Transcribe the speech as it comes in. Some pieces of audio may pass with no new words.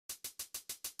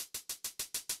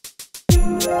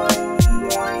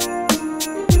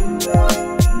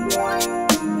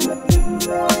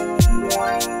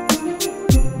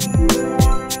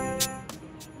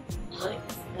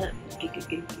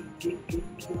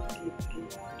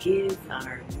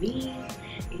GIZARMY,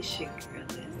 it's your girl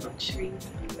Latrice.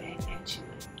 I'm back at you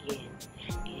again,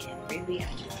 and really I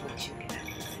just want you guys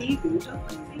to see these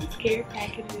care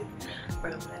packages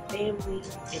from my family,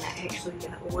 and I actually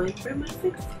got one from my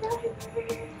subscriber,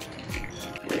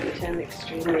 which I'm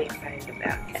extremely excited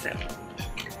about. So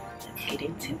let's get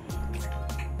into it.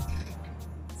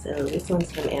 So this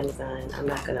one's from Amazon. I'm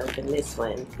not gonna open this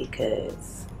one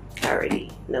because I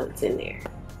already know it's in there.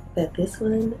 But this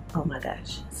one, oh my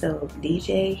gosh. So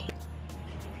DJ,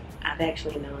 I've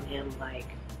actually known him like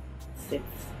since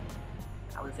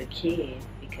I was a kid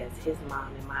because his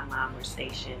mom and my mom were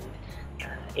stationed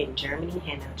in Germany,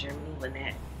 Hanau, Germany, when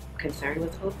that concern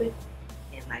was open.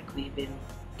 And like we've been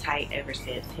tight ever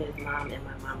since. His mom and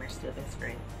my mom are still best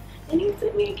friends. And he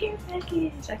sent me a care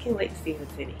package. I can't wait to see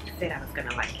what's in it. He said I was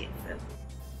gonna like it, so.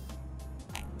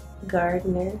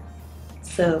 Gardener.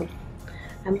 So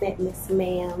I met Miss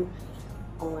Ma'am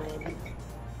on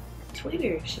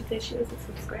Twitter. She said she was a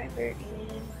subscriber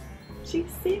and she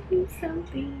sent me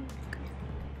something.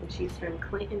 And she's from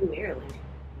Clinton, Maryland.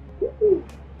 Woo-hoo.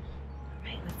 All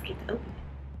right, let's get to opening.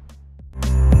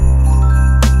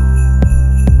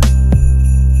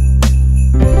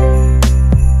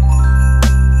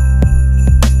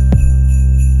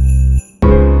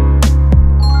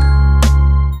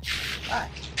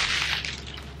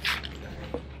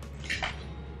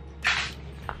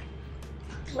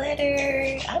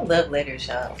 Letter. I love letters,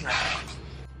 y'all. Oh my God.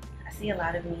 I see a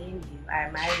lot of me in you. I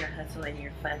admire your hustle and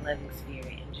your fun-loving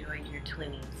spirit. Enjoy your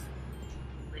 20s.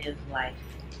 Live life.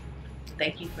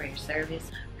 Thank you for your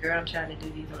service. Girl, I'm trying to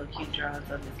do these little cute drawings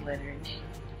on this letter.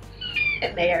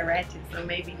 And they are ratchet, so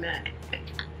maybe not.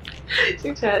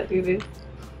 She tried to do this.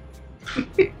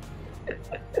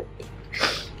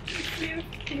 It's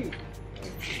cute.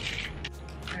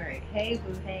 Alright, hey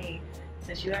boo, hey.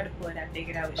 Since you are deployed, I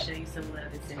figured I would show you some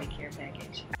love and send a care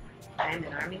package. I am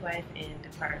an Army wife and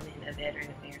Department of Veteran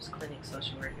Affairs Clinic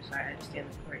social worker, so I understand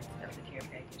the importance of the care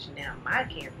package. Now, my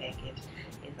care package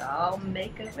is all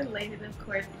makeup related, of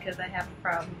course, because I have a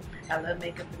problem. I love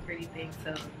makeup and pretty things,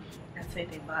 so I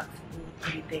sent a box full of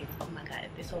pretty things. Oh my God,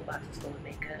 if this whole box is full of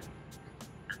makeup,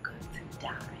 I'm going to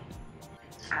die.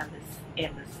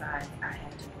 And besides, I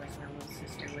had to divorce my little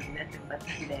sister with nothing but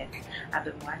the best. I've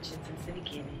been watching since the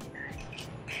beginning,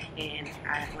 and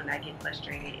when I get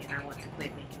frustrated and I want to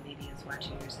quit making videos,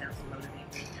 watching yourselves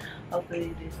motivate me.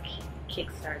 Hopefully this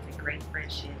kickstarts a great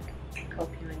friendship.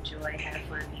 Hope you enjoy, have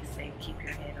fun, be safe, keep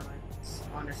your head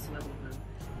on a swivel, boo.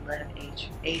 Love,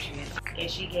 Adrian. And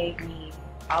she gave me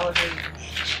all of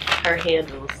her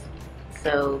handles.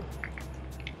 So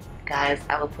guys,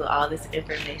 I will put all this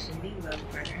information below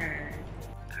for her.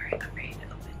 Alright, I'm ready to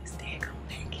open this daggone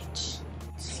package.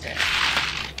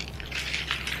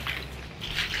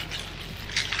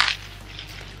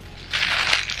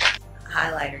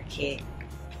 Highlighter kit.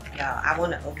 Y'all, I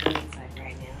want to open these like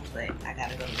right now, but I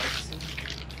gotta go to work soon.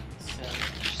 So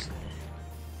I'm just gonna.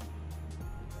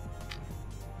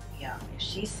 Y'all, if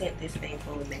she sent this thing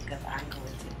full of makeup, I'm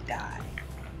going to die.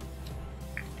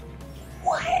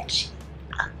 What?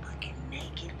 A fucking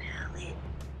naked palette.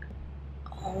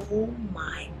 Oh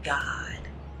my God.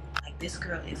 Like, this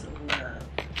girl is in love.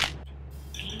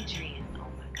 Adrian, oh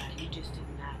my God, you just do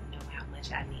not know how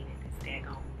much I needed this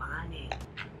daggone bonnet.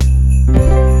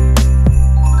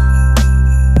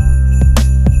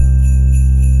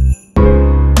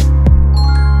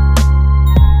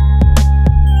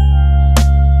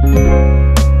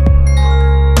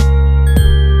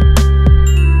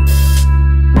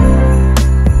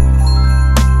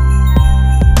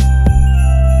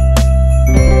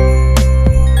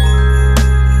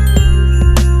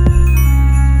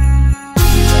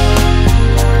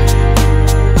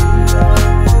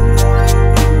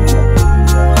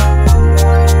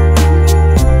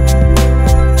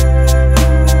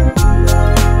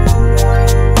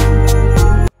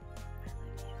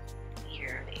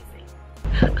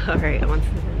 Alright, on to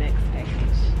the next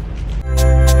package.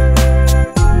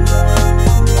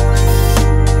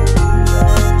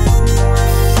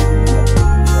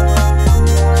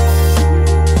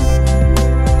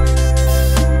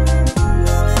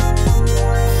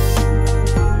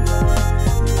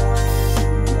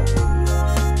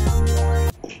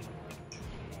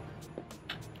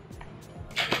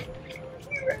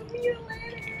 You wrote me a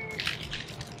letter.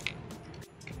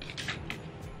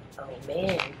 Oh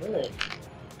man, look.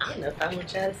 I don't know if I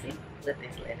want y'all to see what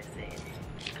this letter says.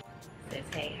 It says,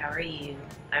 hey, How are you?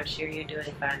 I'm sure you're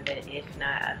doing fine, but if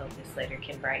not, I hope this letter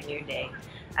can brighten your day.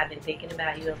 I've been thinking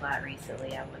about you a lot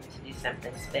recently. I wanted to do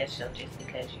something special just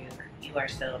because you are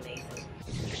so amazing.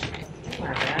 Oh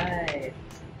my God.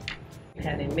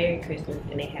 Having Merry Christmas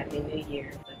and a Happy New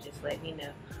Year. So just let me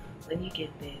know when you get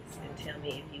this and tell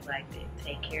me if you liked it.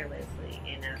 Take care, Leslie,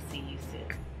 and I'll see you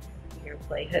soon. Your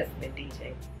play husband,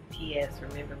 DJ. P.S.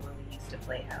 Remember when we used to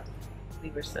play house?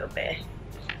 We were so bad.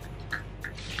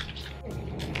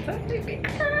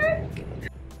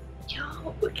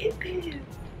 Y'all, look at this.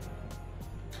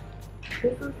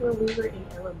 This is when we were in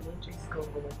elementary school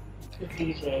with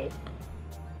DJ.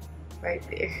 Right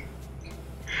there.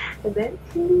 And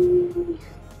that's me.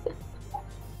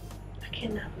 I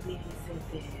cannot believe he said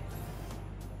this.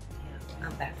 Yeah,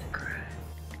 I'm about to cry.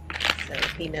 So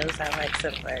he knows I like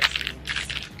sunflower seeds.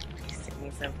 He sent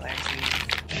me sunflower seeds.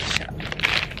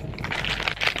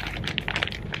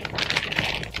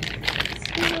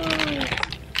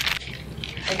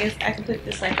 I guess I can put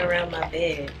this like around my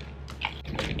bed.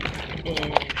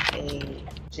 And a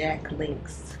Jack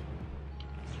Link's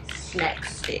snack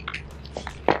stick.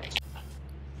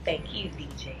 Thank you,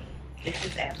 DJ. This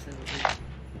is absolutely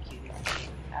cute.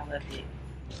 I loved it.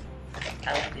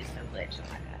 I loved it so much. Oh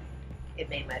my God. It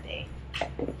made my day.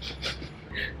 I'm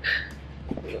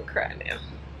gonna cry now.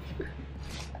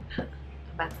 I'm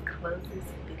about to close this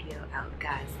video out,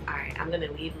 guys. Alright, I'm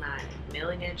gonna leave my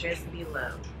mailing address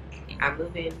below. I'm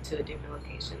moving to a different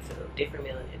location, so different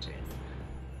mailing address.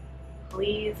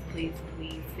 Please, please,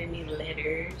 please send me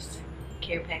letters,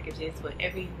 care packages,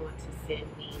 whatever you want to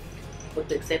send me, with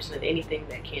the exception of anything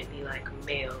that can't be like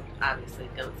mailed. Obviously,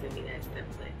 don't send me that stuff,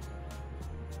 but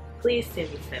please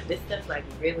send me stuff. This stuff like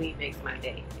really makes my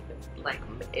day. Like,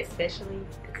 especially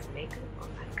this makeup, oh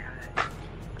my God.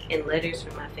 And letters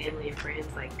from my family and friends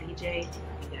like DJ,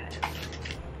 you guys,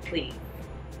 please,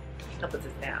 help us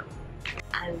out.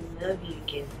 I love you,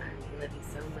 GIZARMY. I love you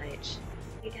so much.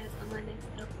 Hey guys, on my next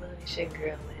upload, it's your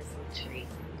girl, Latrice.